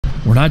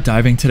We're not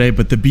diving today,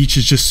 but the beach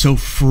is just so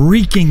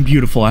freaking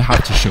beautiful. I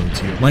have to show it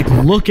to you. Like,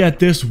 look at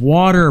this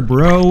water,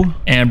 bro.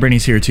 And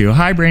Brittany's here too.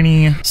 Hi,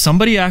 Brittany.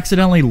 Somebody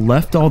accidentally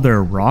left all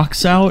their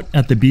rocks out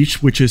at the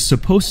beach, which is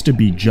supposed to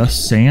be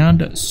just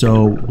sand.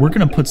 So we're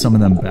going to put some of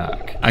them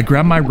back. I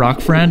grabbed my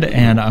rock friend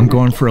and I'm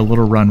going for a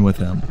little run with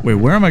him. Wait,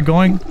 where am I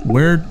going?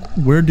 Where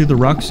do the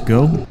rocks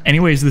go?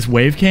 Anyways, this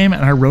wave came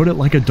and I rode it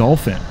like a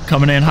dolphin.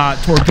 Coming in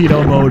hot,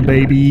 torpedo mode,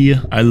 baby.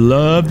 I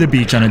love the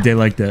beach on a day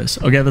like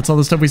this. Okay, that's all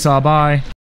the stuff we saw. Bye.